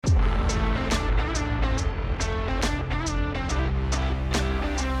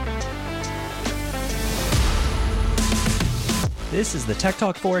This is the Tech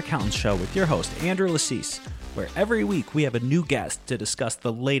Talk for Accountants show with your host, Andrew Lasise, where every week we have a new guest to discuss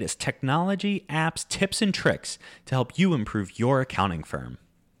the latest technology, apps, tips, and tricks to help you improve your accounting firm.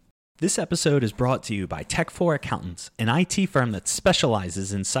 This episode is brought to you by Tech for Accountants, an IT firm that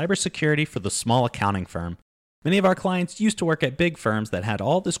specializes in cybersecurity for the small accounting firm. Many of our clients used to work at big firms that had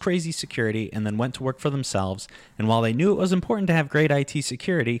all this crazy security and then went to work for themselves, and while they knew it was important to have great IT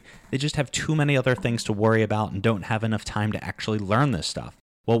security, they just have too many other things to worry about and don't have enough time to actually learn this stuff.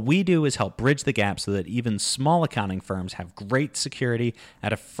 What we do is help bridge the gap so that even small accounting firms have great security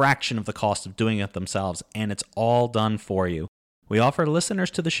at a fraction of the cost of doing it themselves, and it's all done for you. We offer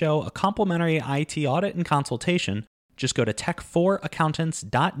listeners to the show a complimentary IT audit and consultation. Just go to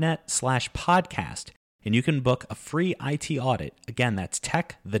tech4accountants.net/podcast. And you can book a free IT audit. Again, that's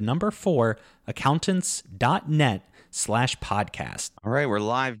tech4accountants.net/podcast. All right, we're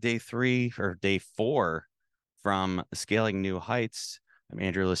live day 4 from Scaling New Heights. I'm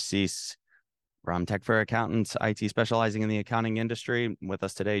Andrew Lasise from Tech for Accountants, IT specializing in the accounting industry. With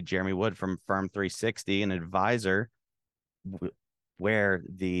us today, Jeremy Wood from Firm 360, an advisor where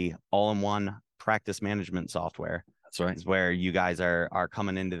the all-in-one practice management software. That's right. Is where you guys are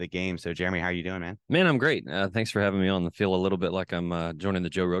coming into the game. So, Jeremy, how are you doing, man? Man, I'm great. Thanks for having me on. I feel a little bit like I'm joining the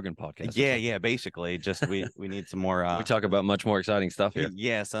Joe Rogan podcast. Yeah. Basically, just we need some more. We talk about much more exciting stuff here.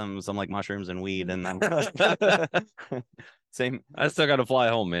 Yeah, some like mushrooms and weed and then same. I still got to fly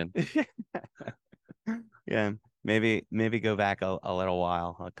home, man. Yeah, maybe go back a little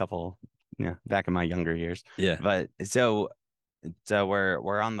while, a couple, back in my younger years. Yeah, but so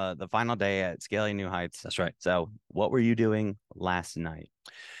we're on the final day at Scaling New Heights. That's right. So what were you doing last night?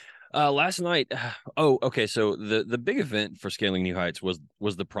 Last night, okay. So the big event for Scaling New Heights was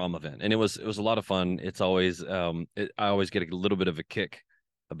the prom event, and it was a lot of fun. It's always I always get a little bit of a kick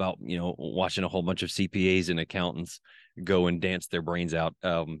about watching a whole bunch of CPAs and accountants go and dance their brains out.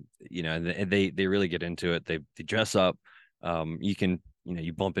 And they really get into it. They dress up.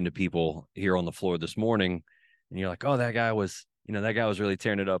 You bump into people here on the floor this morning, and you're like, oh, that guy was really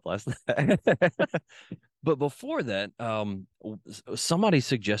tearing it up last night. But before that, somebody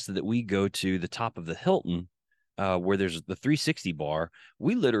suggested that we go to the top of the Hilton, where there's the 360 bar.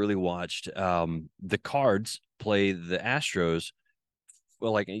 We literally watched the Cards play the Astros.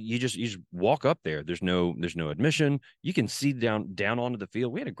 Well, like you just walk up there. There's no admission. You can see down onto the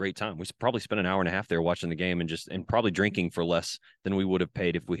field. We had a great time. We probably spent an hour and a half there watching the game and probably drinking for less than we would have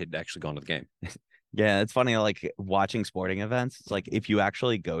paid if we had actually gone to the game. Yeah, it's funny, like watching sporting events. It's like if you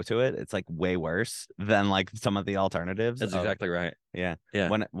actually go to it, it's like way worse than like some of the alternatives. That's exactly right. Yeah. Yeah.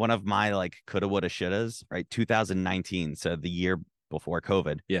 One of my like coulda, woulda, shouldas, right? 2019. So the year before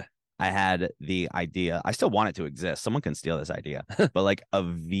COVID. Yeah. I had the idea. I still want it to exist. Someone can steal this idea, but like a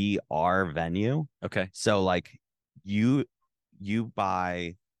VR venue. Okay. So like you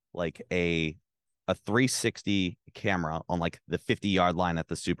buy like a 360 camera on like the 50-yard line at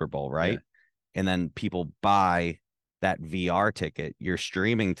the Super Bowl, right? Yeah. And then people buy that VR ticket. You're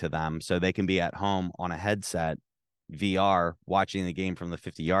streaming to them so they can be at home on a headset, VR, watching the game from the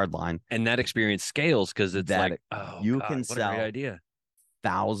 50-yard line. And that experience scales because it's that like, oh, you God, can what sell a great idea.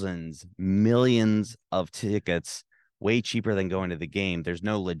 Thousands, millions of tickets, way cheaper than going to the game. There's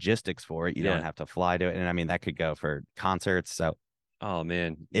no logistics for it. You don't have to fly to it. And I mean, that could go for concerts. So, oh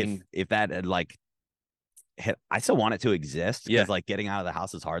man, if that had like hit, I still want it to exist because like getting out of the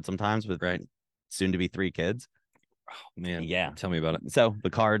house is hard sometimes with soon to be 3 kids. Oh man, yeah. Tell me about it. So the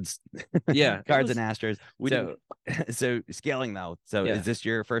Cards, Cards and Astros. So scaling though. So is this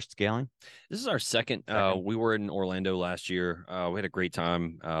your first scaling? This is our second. We were in Orlando last year. We had a great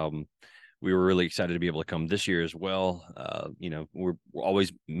time. We were really excited to be able to come this year as well. We're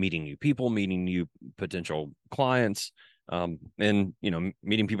always meeting new people, meeting new potential clients, and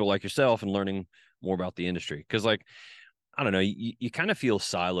meeting people like yourself and learning more about the industry. Because like, I don't know, you kind of feel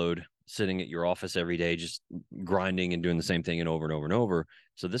siloed sitting at your office every day, just grinding and doing the same thing and over and over and over.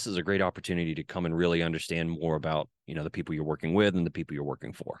 So this is a great opportunity to come and really understand more about, the people you're working with and the people you're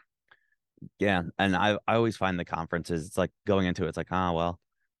working for. Yeah. And I always find the conferences, it's like going into it, it's like,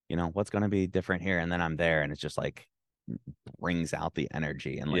 what's going to be different here? And then I'm there and it's just like brings out the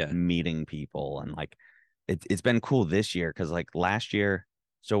energy and like meeting people. And like, it's been cool this year. Cause like last year,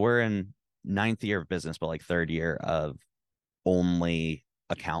 so we're in 9th year of business, but like 3rd year of only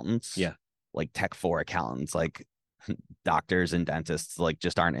accountants, like Tech for Accountants, like doctors and dentists like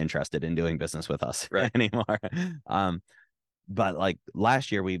just aren't interested in doing business with us anymore. But like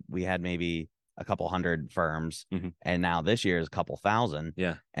last year we had maybe a couple hundred firms, and now this year is a couple thousand.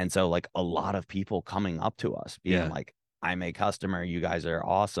 And so like a lot of people coming up to us being like, I'm a customer, you guys are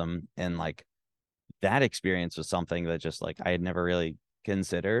awesome, and like that experience was something that just like I had never really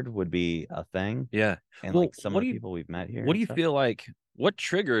considered would be a thing. Yeah. And Well, like some of the people we've met here. What do you stuff. feel like? What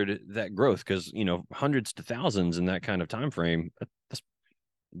triggered that growth? Because hundreds to thousands in that kind of time frame.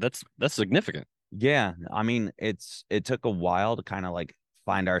 That's significant. Yeah, I mean, it took a while to kind of like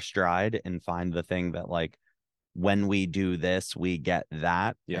find our stride and find the thing that like when we do this, we get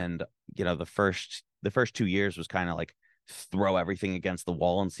that. Yeah. And the first 2 years was kind of like throw everything against the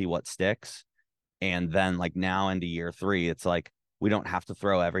wall and see what sticks. And then like now into year 3, it's like we don't have to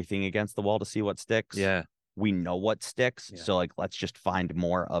throw everything against the wall to see what sticks. Yeah. We know what sticks. Yeah. So like let's just find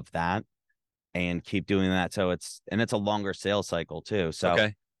more of that and keep doing that. So it's a longer sales cycle too. So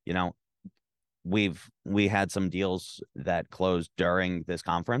okay. We had some deals that closed during this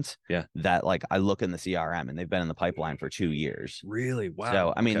conference. Yeah. That like I look in the CRM and they've been in the pipeline for 2 years. Really? Wow.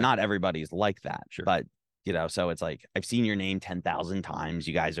 So I mean, okay. not everybody's like that. Sure. But so it's like I've seen your name 10,000 times.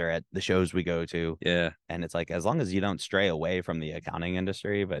 You guys are at the shows we go to. Yeah. And it's like as long as you don't stray away from the accounting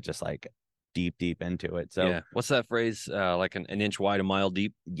industry, but just like deep into it. So yeah. What's that phrase? Like an inch wide, a mile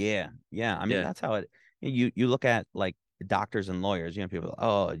deep. Yeah. I mean, that's how it. You look at like doctors and lawyers. People.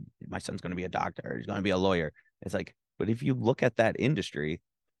 Oh, my son's going to be a doctor. He's going to be a lawyer. It's like, but if you look at that industry,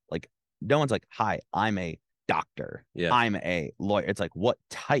 like no one's like, "Hi, I'm a doctor. Yeah. I'm a lawyer." It's like, what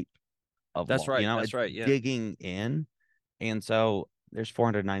type of? That's law? right. That's it's right. Yeah. digging in, and so there's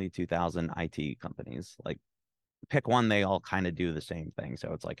 492,000 IT companies. Like, pick one. They all kind of do the same thing.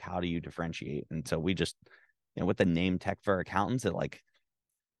 So it's like, how do you differentiate? And so we just, with the name tech for accountants, it like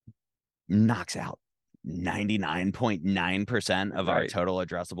knocks out 99.9% of our total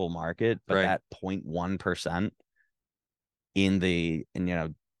addressable market, but that 0.1%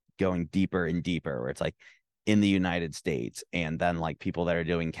 going deeper and deeper, where it's like in the United States, and then like people that are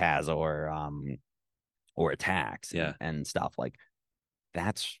doing CAS or tax and stuff like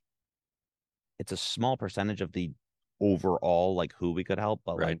it's a small percentage of the overall like who we could help,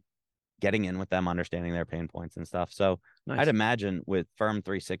 but like getting in with them, understanding their pain points and stuff. So I'd imagine with Firm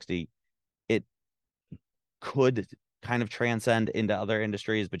 360, it could kind of transcend into other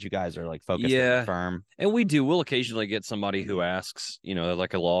industries, but you guys are like focused on the firm. And we'll occasionally get somebody who asks,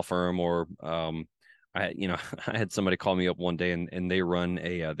 like a law firm or I had somebody call me up one day and they run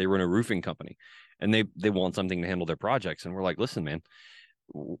a roofing company and they want something to handle their projects. And we're like, listen, man,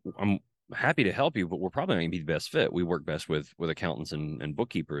 I'm happy to help you, but we're probably not going to be the best fit. We work best with accountants and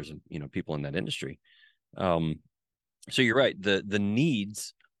bookkeepers and people in that industry. So you're right. The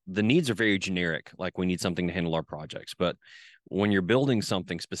needs are very generic. Like we need something to handle our projects, but when you're building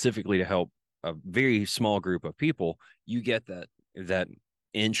something specifically to help a very small group of people, you get that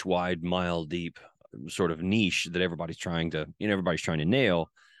inch wide, mile deep sort of niche that everybody's trying to nail.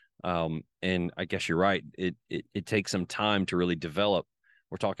 And I guess you're right. It takes some time to really develop.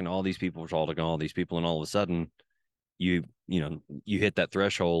 We're talking to all these people, and all of a sudden you hit that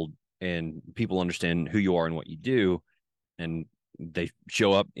threshold and people understand who you are and what you do. And they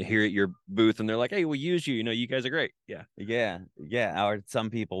show up here at your booth and they're like, "Hey, we use you. You guys are great." Yeah. Or some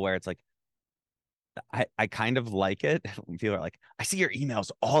people where it's like, I kind of like it when people are like, "I see your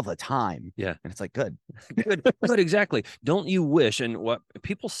emails all the time." Yeah. And it's like, good. Exactly. Don't you wish? And what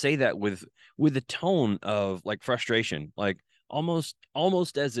people say that with a tone of like frustration, like almost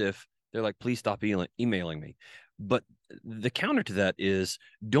as if they're like, "Please stop emailing me." But the counter to that is,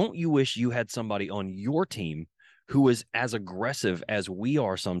 don't you wish you had somebody on your team who is as aggressive as we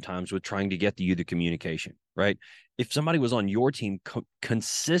are sometimes with trying to get to you the communication, right? If somebody was on your team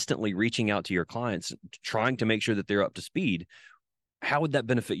consistently reaching out to your clients, trying to make sure that they're up to speed, how would that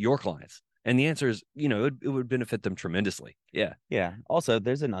benefit your clients? And the answer is, it would benefit them tremendously. Yeah. Yeah. Also,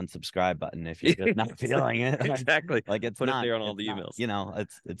 there's an unsubscribe button if you're just not feeling it. Exactly. Like it's put not it there on all the emails.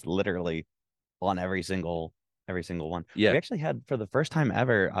 It's literally on every single one. Yeah. We actually had, for the first time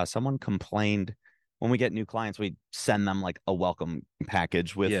ever, someone complained when we get new clients, we send them like a welcome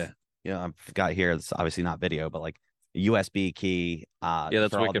package with, I've got here, it's obviously not video, but like a USB key.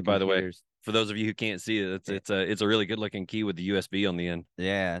 That's wicked, by the way. For those of you who can't see it, it's a really good looking key with the USB on the end.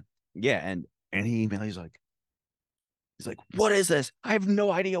 Yeah. And he emailed, he's like, "What is this? I have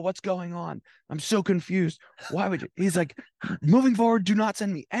no idea what's going on. I'm so confused. Why would you?" He's like, "Moving forward, do not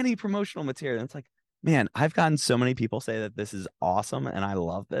send me any promotional material." And it's like, man, I've gotten so many people say that this is awesome and I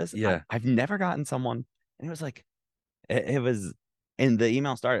love this. Yeah. I've never gotten someone, and it was like, it was, in the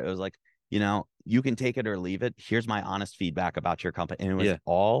email started, it was like, you can take it or leave it. Here's my honest feedback about your company. And it was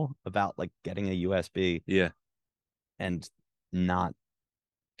all about like getting a USB. Yeah. And not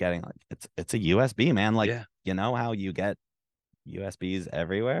getting like, it's a USB, man. Like, how you get USBs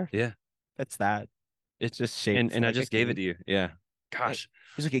everywhere? Yeah. It's that. It's just shaped. And I just gave it to you. Yeah. Gosh.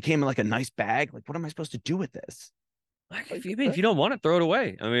 He's like, it came in like a nice bag. Like, what am I supposed to do with this? Like, if you don't want it, throw it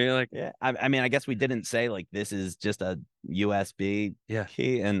away. I mean, like, yeah. I mean, I guess we didn't say like this is just a USB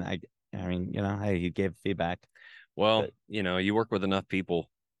key, and I mean, hey, you gave feedback. Well, but, you work with enough people,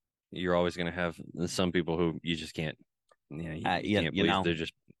 you're always going to have some people who you just can't. You can't please. They're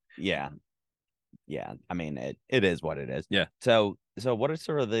just yeah. I mean, it is what it is. Yeah. So what are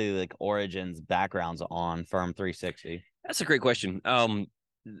sort of the like origins, backgrounds on Firm 360? That's a great question.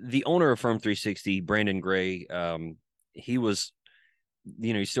 The owner of Firm 360, Brandon Gray, he was,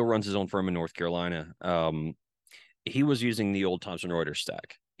 he still runs his own firm in North Carolina. He was using the old Thomson Reuters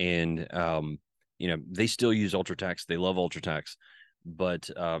stack, and they still use UltraTax. They love UltraTax, but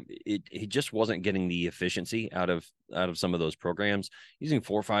he just wasn't getting the efficiency out of some of those programs, using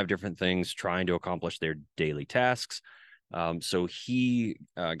 4 or 5 different things, trying to accomplish their daily tasks. So he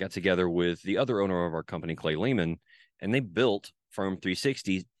got together with the other owner of our company, Clay Lehman, and they built Firm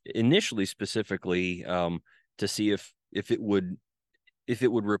 360 initially specifically to see if it would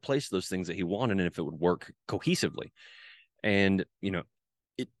replace those things that he wanted, and if it would work cohesively. And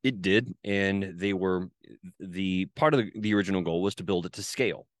it did, and they were the part of the original goal was to build it to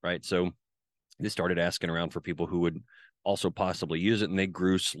scale, right? So they started asking around for people who would also possibly use it, and they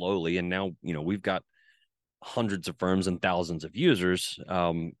grew slowly, and now we've got hundreds of firms and thousands of users,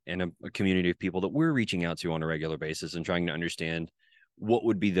 and a community of people that we're reaching out to on a regular basis and trying to understand what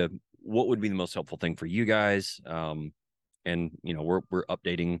would be the most helpful thing for you guys. And we're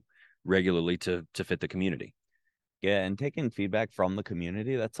updating regularly to fit the community. Yeah, and taking feedback from the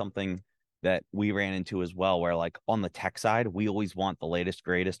community, that's something that we ran into as well, where like on the tech side, we always want the latest,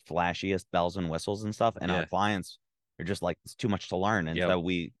 greatest, flashiest bells and whistles and stuff, and our clients are just like, it's too much to learn. And so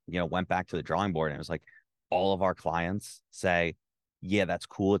we went back to the drawing board, and it was like all of our clients say, yeah, that's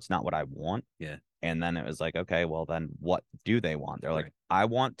cool, it's not what I want. Yeah. And then it was like, okay, well then what do they want? They're like, I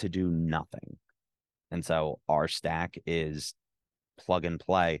want to do nothing. And so our stack is plug and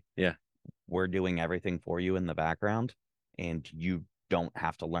play. Yeah. We're doing everything for you in the background, and you don't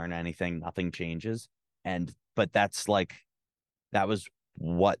have to learn anything. Nothing changes. But that was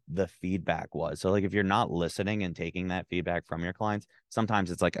what the feedback was. So like, if you're not listening and taking that feedback from your clients, sometimes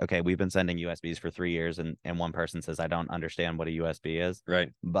it's like, okay, we've been sending USBs for 3 years, and one person says, I don't understand what a USB is. Right.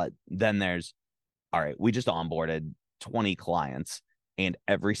 But then there's, all right, we just onboarded 20 clients, and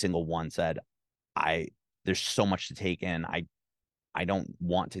every single one said, there's so much to take in. I don't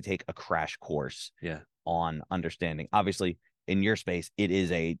want to take a crash course on understanding. Obviously, in your space, it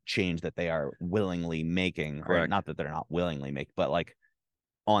is a change that they are willingly making. Correct. Or not that they're not willingly making, but like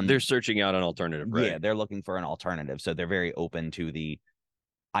they're searching out an alternative. Right? Yeah, they're looking for an alternative. So they're very open to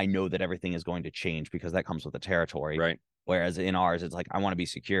I know that everything is going to change, because that comes with the territory. Right. Whereas in ours, it's like, I want to be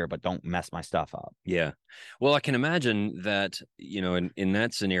secure, but don't mess my stuff up. Yeah. Well, I can imagine that, in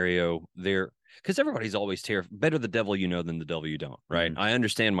that scenario because everybody's always better the devil you know than the devil you don't, right? Mm-hmm. I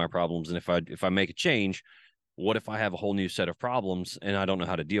understand my problems, and if I make a change, what if I have a whole new set of problems and I don't know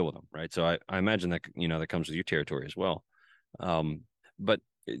how to deal with them, right? So I imagine that that comes with your territory as well. But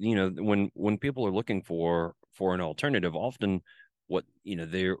when people are looking for an alternative, often what's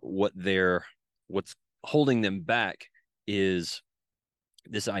holding them back is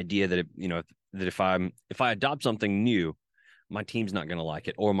this idea that if I adopt something new, my team's not going to like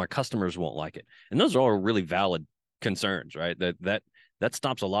it, or my customers won't like it. And those are all really valid concerns, right? That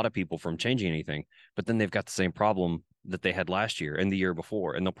stops a lot of people from changing anything, but then they've got the same problem that they had last year and the year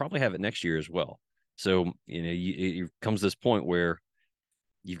before, and they'll probably have it next year as well. So, it comes this point where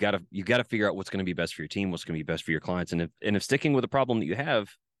you've got to figure out what's going to be best for your team, what's going to be best for your clients. And if sticking with the problem that you have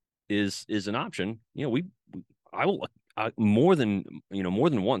is an option, more than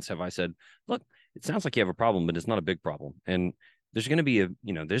once have I said, look, it sounds like you have a problem, but it's not a big problem. And there's going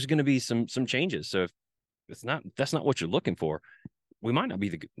to be some changes. So if that's not what you're looking for, we might not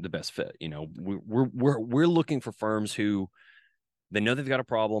be the best fit. We're looking for firms who they know they've got a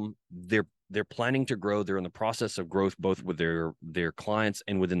problem. They're planning to grow. They're in the process of growth, both with their clients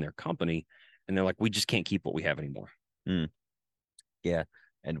and within their company. And they're like, we just can't keep what we have anymore. Yeah.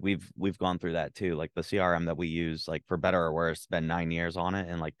 And we've gone through that too. Like the CRM that we use, like for better or worse, been 9 years on it,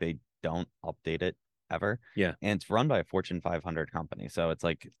 and like they don't update it ever. Yeah. And it's run by a Fortune 500 company. So it's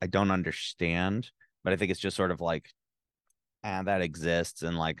like, I don't understand, but I think it's just sort of like, that exists,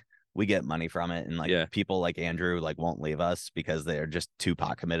 and like we get money from it, and like people like Andrew like won't leave us because they're just too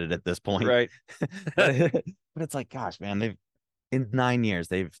pot committed at this point. Right. but it's like, gosh, man, in 9 years,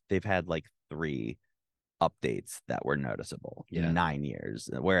 they've had like 3 updates that were noticeable in 9 years,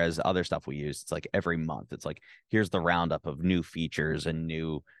 whereas other stuff we use, it's like every month. It's like, here's the roundup of new features and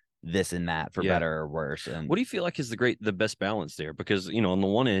new this and that for better or worse. And what do you feel like is the best balance there? Because, on the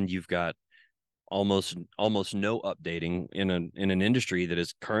one end, you've got almost no updating in an industry that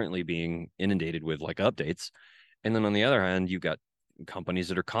is currently being inundated with like updates. And then on the other hand, you've got companies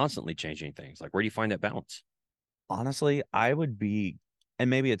that are constantly changing things. Like, where do you find that balance? Honestly, I would be, and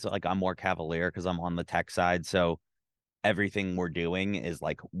maybe it's like I'm more cavalier because I'm on the tech side. So everything we're doing is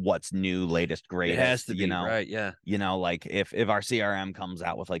like what's new, latest, greatest. It has to be, right? Yeah. Like if our CRM comes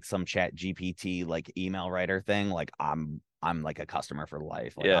out with like some chat GPT like email writer thing, like I'm like a customer for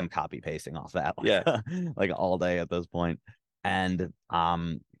life. Like I'm copy pasting off that like all day at this point. And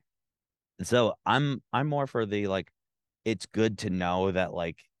so I'm more for the like, it's good to know that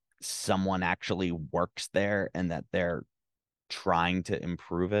like someone actually works there and that they're trying to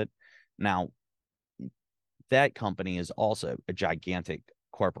improve it. Now, that company is also a gigantic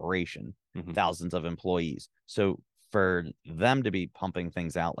corporation, thousands of employees. So for them to be pumping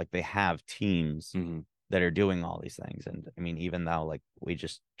things out, like they have teams that are doing all these things. And I mean, even though like we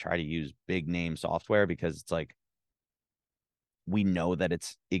just try to use big name software because it's like we know that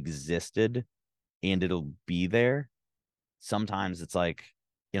it's existed and it'll be there. Sometimes it's like,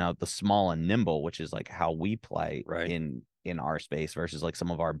 the small and nimble, which is like how we play in our space versus like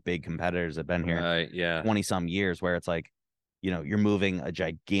some of our big competitors have been here 20 some years, where it's like, you're moving a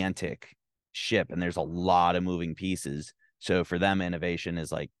gigantic ship and there's a lot of moving pieces. So for them, innovation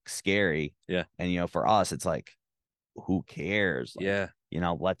is like scary. Yeah. And, for us, it's like, who cares? Like,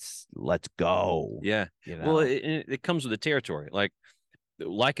 let's go. Yeah. Well, it comes with the territory. Like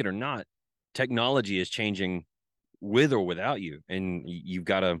it or not, technology is changing with or without you, and you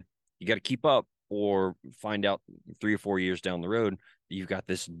gotta keep up, or find out 3 or 4 years down the road you've got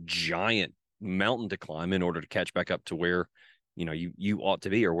this giant mountain to climb in order to catch back up to where you ought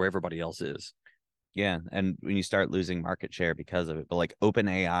to be, or where everybody else is. Yeah, and when you start losing market share because of it, but like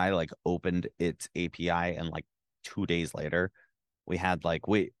OpenAI like opened its API, and like 2 days later we had like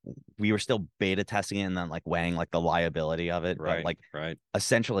we were still beta testing it and then like weighing like the liability of it, but like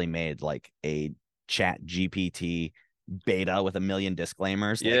essentially made like a chat GPT beta with 1 million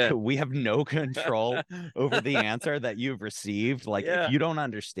disclaimers. Like we have no control over the answer that you've received. Like if you don't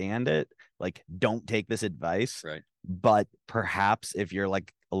understand it, like don't take this advice. But perhaps if you're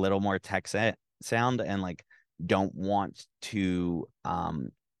like a little more tech sound and like don't want to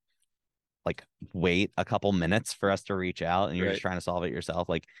like wait a couple minutes for us to reach out and you're just trying to solve it yourself,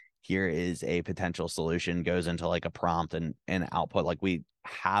 like here is a potential solution, goes into like a prompt and output. Like we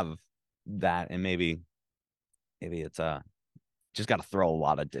have that, and maybe it's just got to throw a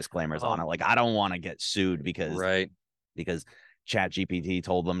lot of disclaimers on it. Like I don't want to get sued because chat GPT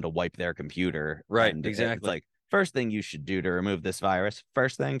told them to wipe their computer. And exactly. It's like, first thing you should do to remove this virus,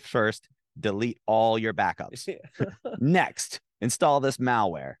 first, delete all your backups. Next, install this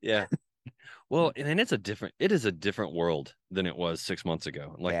malware. Well, and it is a different world than it was 6 months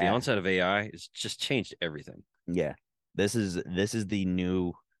ago. Like the onset of AI has just changed everything. This is the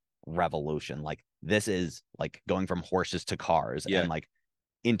new revolution. Like this is like going from horses to cars, and like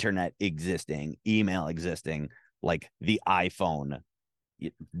internet existing, email existing, like the iPhone.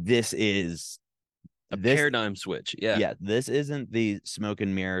 This is a paradigm switch. This isn't the smoke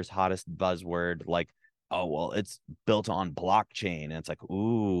and mirrors hottest buzzword like, oh well, it's built on blockchain and it's like,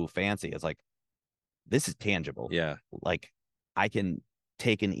 ooh, fancy. It's like, this is tangible. Like I can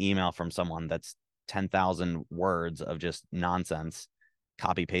take an email from someone that's 10,000 words of just nonsense,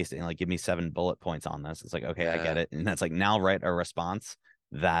 copy pasting, like give me 7 bullet points on this. It's like, okay, I get it. And that's like, now write a response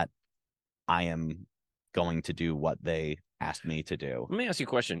that I am going to do what they asked me to do. Let me ask you a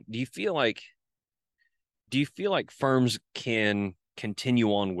question. Do you feel like firms can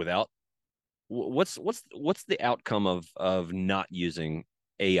continue on without, what's the outcome of not using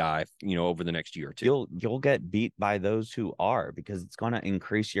AI, over the next year or two? You'll get beat by those who are, because it's going to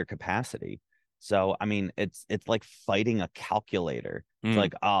increase your capacity. So, I mean, it's like fighting a calculator. It's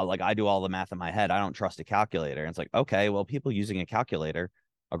like, oh, like I do all the math in my head. I don't trust a calculator. And it's like, okay, well, people using a calculator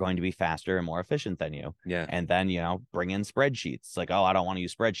are going to be faster and more efficient than you. And then, bring in spreadsheets. It's like, oh, I don't want to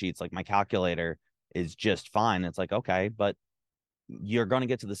use spreadsheets. Like my calculator is just fine. It's like, okay, but you're going to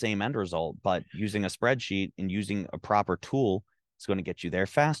get to the same end result, but using a spreadsheet and using a proper tool is going to get you there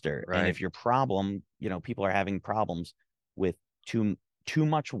faster. And if your problem, people are having problems with too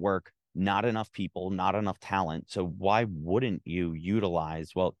much work, not enough people, not enough talent. So why wouldn't you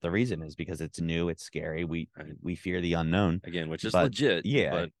utilize? Well, the reason is because it's new, it's scary. We fear the unknown, again, which is legit.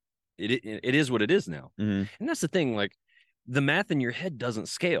 But it is what it is now. And that's the thing. Like the math in your head doesn't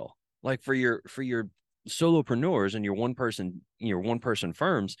scale. Like for your solopreneurs and your one person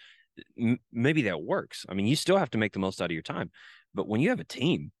firms, maybe that works. I mean, you still have to make the most out of your time, but when you have a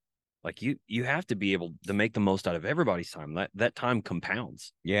team, Like you have to be able to make the most out of everybody's time. That time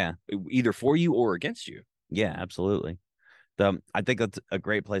compounds. Yeah. Either for you or against you. Yeah, absolutely. I think that's a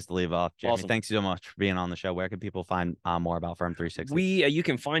great place to leave off. Jeremy, thanks so much for being on the show. Where can people find more about Firm 360? You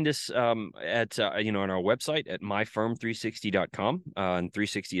can find us at on our website at myfirm360.com, and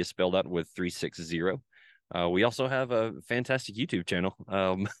 360 is spelled out with 360. We also have a fantastic YouTube channel.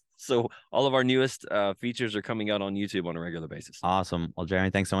 So all of our newest features are coming out on YouTube on a regular basis. Awesome. Well,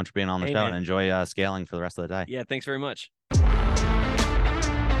 Jeremy, thanks so much for being on the show, and enjoy scaling for the rest of the day. Yeah, thanks very much.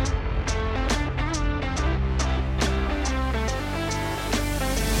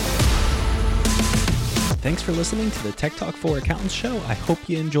 Thanks for listening to the Tech Talk for Accountants show. I hope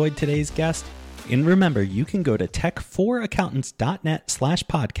you enjoyed today's guest. And remember, you can go to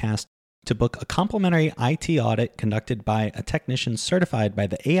tech4accountants.net/podcast to book a complimentary IT audit conducted by a technician certified by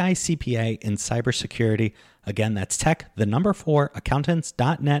the AICPA in cybersecurity. Again, that's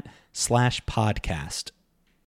tech4accountants.net/podcast.